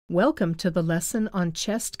Welcome to the lesson on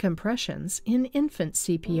chest compressions in infant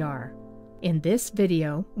CPR. In this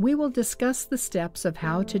video, we will discuss the steps of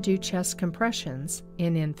how to do chest compressions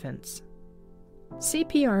in infants.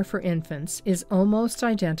 CPR for infants is almost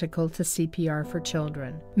identical to CPR for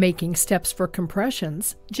children, making steps for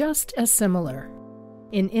compressions just as similar.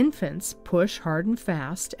 In infants, push hard and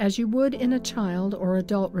fast as you would in a child or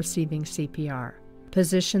adult receiving CPR.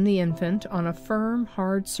 Position the infant on a firm,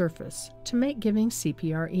 hard surface to make giving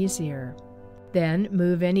CPR easier. Then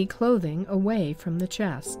move any clothing away from the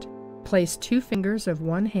chest. Place 2 fingers of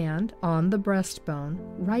one hand on the breastbone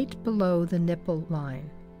right below the nipple line.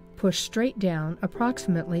 Push straight down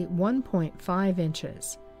approximately 1.5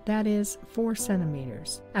 inches, that is 4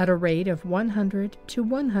 centimeters, at a rate of 100 to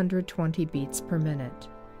 120 beats per minute.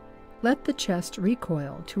 Let the chest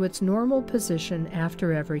recoil to its normal position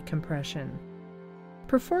after every compression.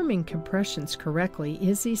 Performing compressions correctly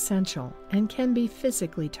is essential and can be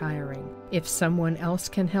physically tiring. If someone else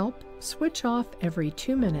can help, switch off every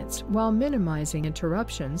 2 minutes while minimizing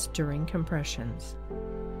interruptions during compressions.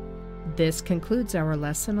 This concludes our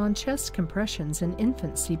lesson on chest compressions in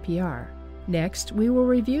infant CPR. Next, we will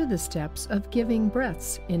review the steps of giving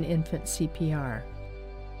breaths in infant CPR.